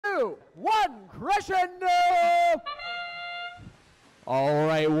2, 1, crescendo! All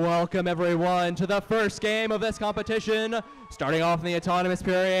right, welcome everyone to the first game of this competition. Starting off in the autonomous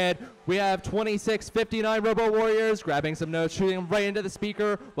period, we have 2659 Robo Warriors grabbing some notes, shooting them right into the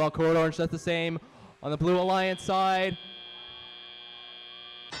speaker, while Code Orange does the same on the Blue Alliance side.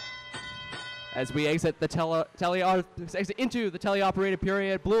 As we exit the exit into the teleoperated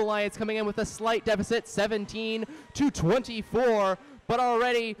period, Blue Alliance coming in with a slight deficit, 17-24, but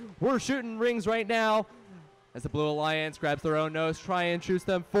already we're shooting rings right now as the Blue Alliance grabs their own notes, try and choose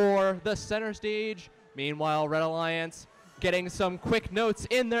them for the center stage. Meanwhile, Red Alliance getting some quick notes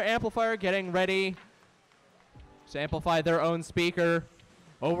in their amplifier, getting ready to amplify their own speaker.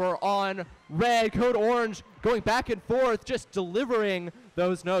 Over on Red, Code Orange going back and forth, just delivering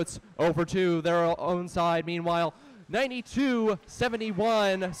those notes over to their own side. Meanwhile,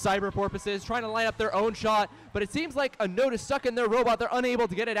 9271 Cyber Porpoises trying to line up their own shot, but it seems like a note is stuck in their robot. They're unable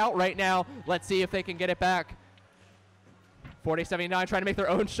to get it out right now. Let's see if they can get it back. 4079 trying to make their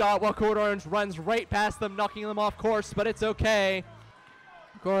own shot while Code Orange runs right past them, knocking them off course, but it's okay.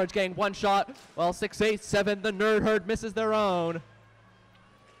 Code Orange getting one shot while 687, the Nerd Herd, misses their own.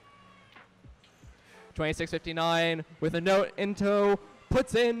 2659 with a note in tow,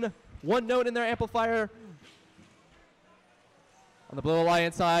 puts in one note in their amplifier. On the Blue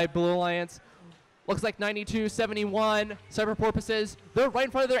Alliance side, Blue Alliance looks like 9271 Cyber Porpoises. They're right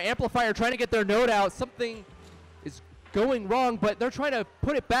in front of their amplifier trying to get their note out. Something is going wrong, but they're trying to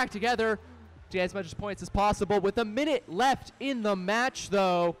put it back together to get as much points as possible. With a minute left in the match,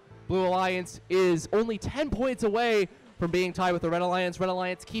 though, Blue Alliance is only 10 points away from being tied with the Red Alliance. Red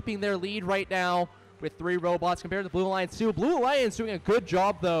Alliance keeping their lead right now with 3 robots compared to Blue Alliance 2. Blue Alliance doing a good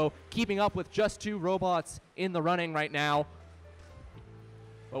job, though, keeping up with just 2 robots in the running right now.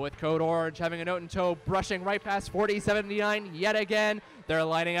 But with Code Orange having a note in tow, brushing right past 4079 yet again. They're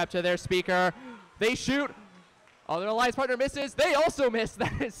lining up to their speaker. They shoot. Oh, their alliance partner misses. They also miss.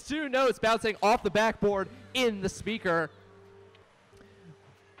 That is 2 notes bouncing off the backboard in the speaker.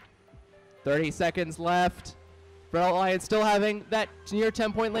 30 seconds left. Red Alliance still having that near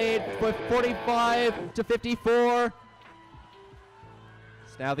 10-point lead with 45-54.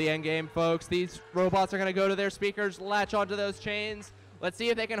 It's now the end game, folks. These robots are going to go to their speakers, latch onto those chains. Let's see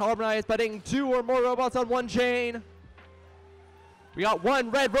if they can harmonize, putting 2 or more robots on one chain. We got 1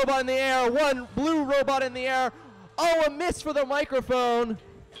 red robot in the air, 1 blue robot in the air. Oh, a miss for the microphone.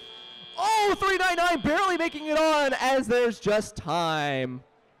 Oh, 399 barely making it on as there's just time.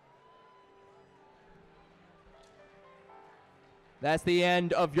 That's the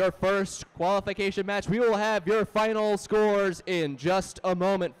end of your first qualification match. We will have your final scores in just a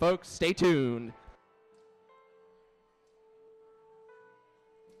moment, folks. Stay tuned.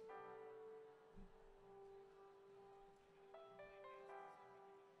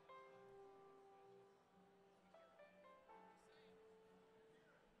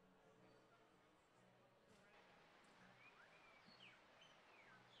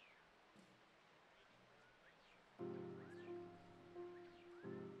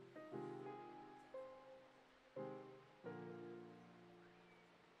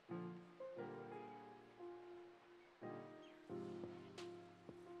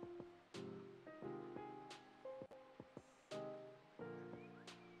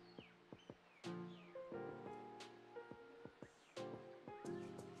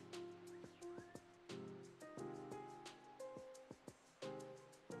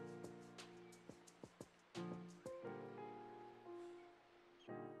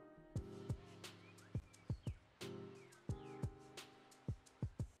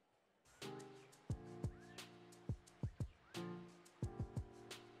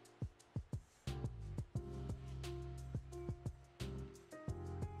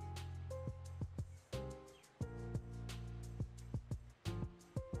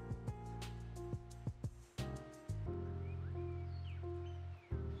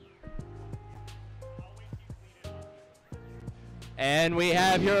 And we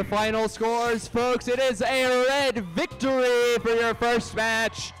have your final scores, folks. It is a red victory for your first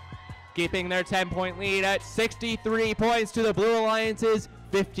match, keeping their 10-point lead at 63 points to the Blue Alliance's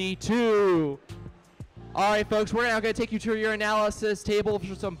 52. All right, folks, we're now going to take you to your analysis table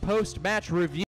for some post-match review.